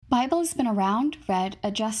Bible has been around, read,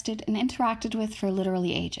 adjusted, and interacted with for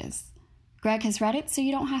literally ages. Greg has read it so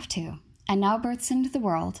you don't have to, and now births into the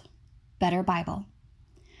world, Better Bible.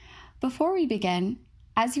 Before we begin,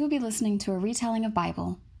 as you will be listening to a retelling of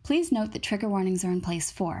Bible, please note that trigger warnings are in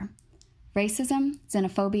place for racism,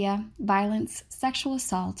 xenophobia, violence, sexual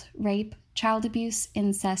assault, rape, child abuse,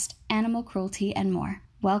 incest, animal cruelty, and more.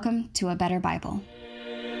 Welcome to A Better Bible.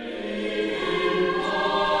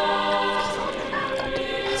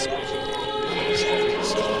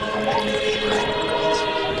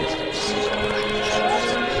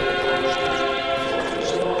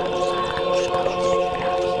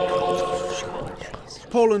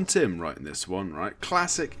 Paul and Tim writing this one, right?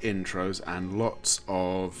 Classic intros and lots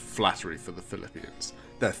of flattery for the Philippians.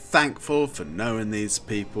 They're thankful for knowing these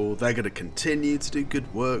people. They're going to continue to do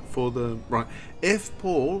good work for them, right? If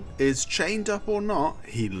Paul is chained up or not,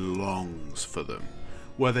 he longs for them.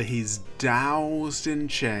 Whether he's doused in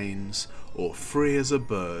chains or free as a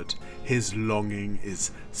bird, his longing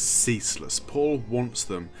is ceaseless. Paul wants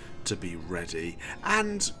them to be ready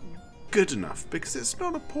and good enough, because it's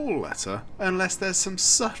not a Paul letter unless there's some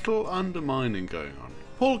subtle undermining going on.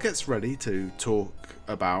 Paul gets ready to talk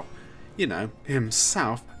about,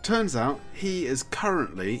 himself. Turns out he is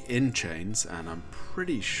currently in chains, and I'm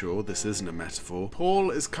pretty sure this isn't a metaphor.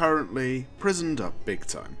 Paul is currently prisoned up big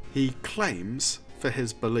time. He claims for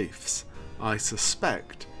his beliefs. I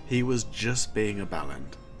suspect he was just being a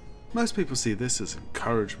bellend. Most people see this as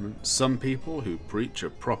encouragement. Some people who preach are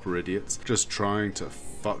proper idiots, just trying to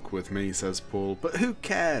fuck with me, says Paul. But who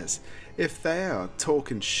cares? If they are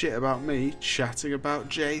talking shit about me, chatting about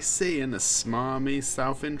JC in a smarmy,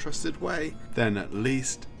 self-interested way, then at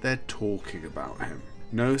least they're talking about him.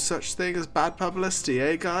 No such thing as bad publicity,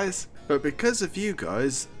 eh guys? But because of you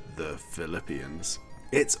guys, the Philippians,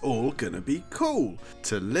 it's all gonna be cool.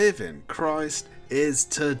 To live in Christ is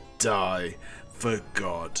to die for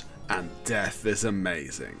God. And death is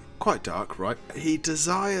amazing. Quite dark, right? He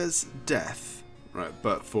desires death, right?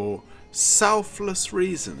 But for selfless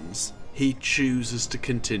reasons, he chooses to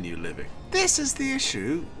continue living. This is the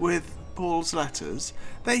issue with Paul's letters.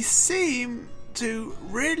 They seem to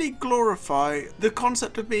really glorify the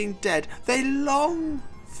concept of being dead. They long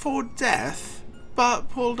for death, but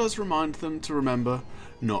Paul does remind them to remember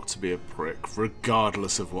not to be a prick,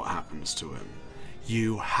 regardless of what happens to him.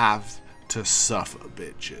 You have to suffer,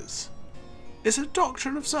 bitches. It's a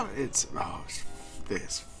doctrine of suffering. It's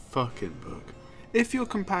this fucking book. If you're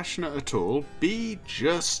compassionate at all, be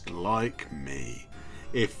just like me.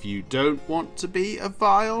 If you don't want to be a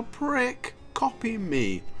vile prick, copy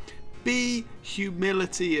me. Be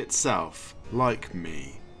humility itself, like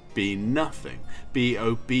me. Be nothing. Be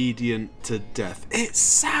obedient to death. It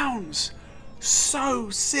sounds so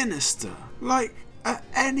sinister. Like at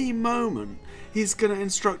any moment he's going to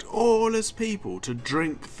instruct all his people to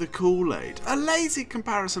drink the Kool-Aid. A lazy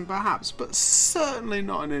comparison perhaps, but certainly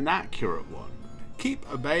not an inaccurate one. Keep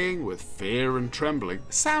obeying with fear and trembling.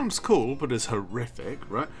 Sounds cool, but is horrific,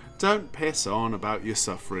 right? Don't piss on about your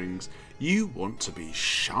sufferings. You want to be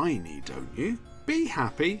shiny, don't you? Be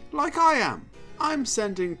happy, like I am. I'm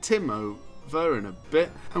sending Tim over in a bit,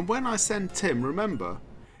 and when I send Tim, remember,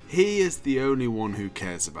 he is the only one who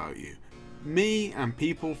cares about you. Me and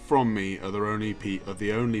people from me are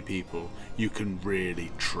the only people you can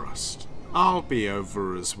really trust. I'll be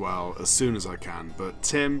over as well as soon as I can, but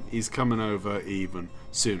Tim, he's coming over even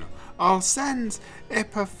sooner. I'll send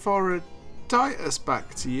Epaphroditus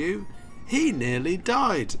back to you. He nearly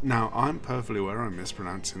died. Now, I'm perfectly aware I'm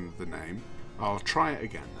mispronouncing the name. I'll try it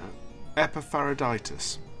again now.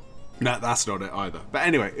 Epaphroditus. No, that's not it either. But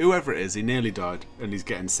anyway, whoever it is, he nearly died and he's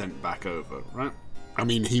getting sent back over, right? I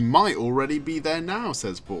mean, he might already be there now,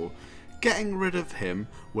 says Paul. Getting rid of him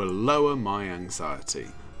will lower my anxiety.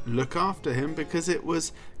 Look after him because it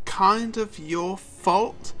was kind of your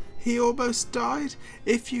fault he almost died.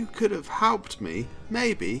 If you could have helped me,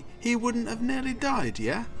 maybe he wouldn't have nearly died,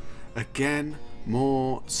 yeah? Again,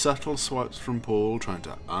 more subtle swipes from Paul, trying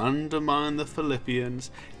to undermine the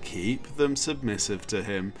Philippians, keep them submissive to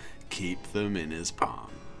him, keep them in his palm.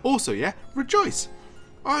 Also, yeah, rejoice.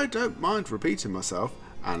 I don't mind repeating myself,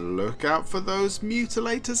 and look out for those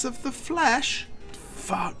mutilators of the flesh.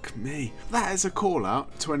 Fuck me. That is a call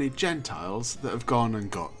out to any Gentiles that have gone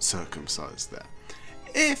and got circumcised there.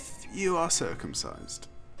 If you are circumcised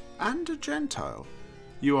and a Gentile,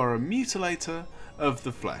 you are a mutilator of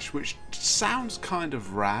the flesh, which sounds kind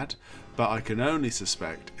of rad, but I can only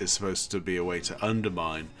suspect is supposed to be a way to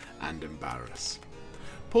undermine and embarrass.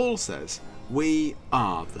 Paul says, we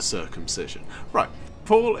are the circumcision. Right,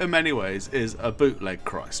 Paul in many ways is a bootleg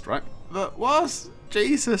Christ, right? But whilst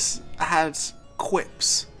Jesus had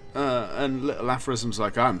quips and little aphorisms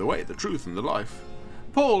like, I'm the way, the truth, and the life.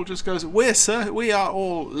 Paul just goes, we are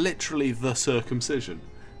all literally the circumcision.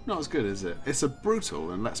 Not as good, is it? It's a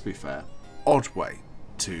brutal, and let's be fair, odd way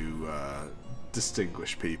to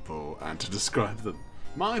distinguish people and to describe them.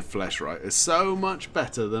 My flesh, right, is so much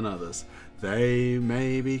better than others. They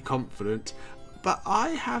may be confident, but I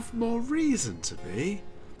have more reason to be.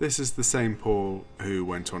 This is the same Paul who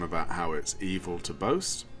went on about how it's evil to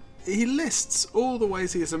boast. He lists all the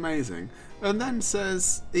ways he is amazing, and then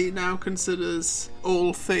says he now considers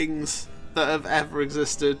all things that have ever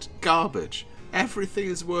existed garbage. Everything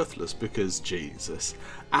is worthless because Jesus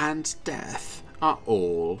and death are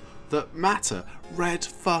all that matter. Red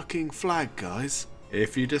fucking flag, guys.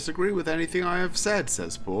 If you disagree with anything I have said,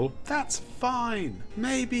 says Paul, that's fine.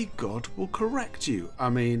 Maybe God will correct you. I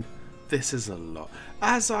mean, this is a lot.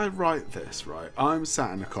 As I write this, right, I'm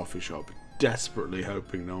sat in a coffee shop desperately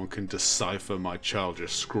hoping no one can decipher my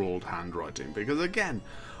childish scrawled handwriting, because again,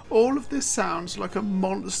 all of this sounds like a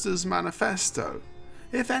monster's manifesto.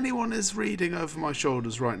 If anyone is reading over my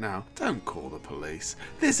shoulders right now, don't call the police.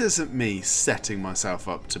 This isn't me setting myself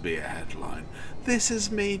up to be a headline. This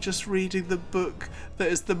is me just reading the book that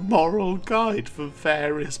is the moral guide for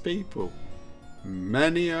various people.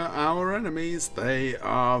 Many are our enemies, they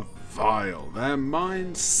are vile, their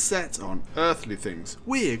minds set on earthly things.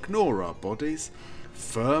 We ignore our bodies.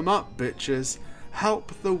 Firm up, bitches.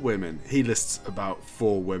 Help the women. He lists about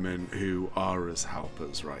 4 women who are as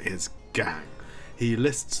helpers, right? His gang. He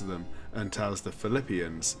lists them and tells the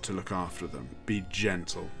Philippians to look after them. Be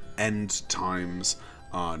gentle. End times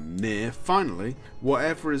are near. Finally,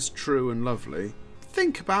 whatever is true and lovely,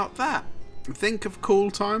 think about that. Think of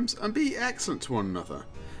cool times and be excellent to one another.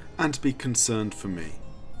 And be concerned for me.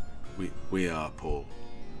 We are, Paul.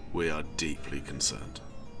 We are deeply concerned.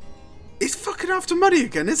 He's fucking after money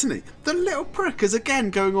again, isn't he? The little prick is again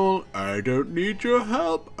going all, I don't need your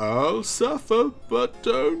help, I'll suffer, but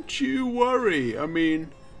don't you worry. I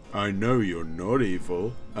mean, I know you're not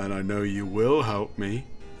evil, and I know you will help me,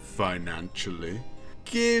 financially.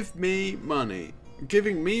 Give me money.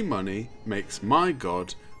 Giving me money makes my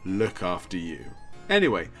God look after you.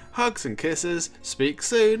 Anyway, hugs and kisses, speak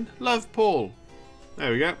soon, love Paul.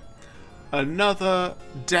 There we go. Another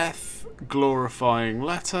death-glorifying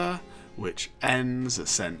letter, which ends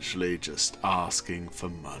essentially just asking for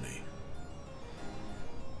money.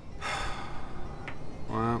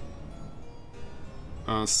 Well,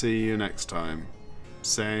 I'll see you next time.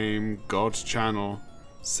 Same God channel,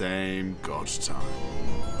 same God time.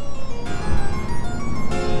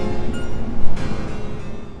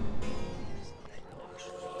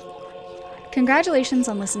 Congratulations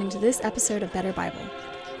on listening to this episode of Better Bible.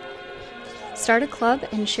 Start a club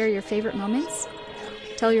and share your favorite moments.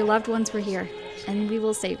 Tell your loved ones we're here, and we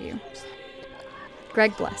will save you.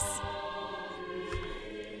 Greg bless.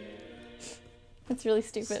 That's really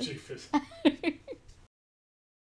stupid.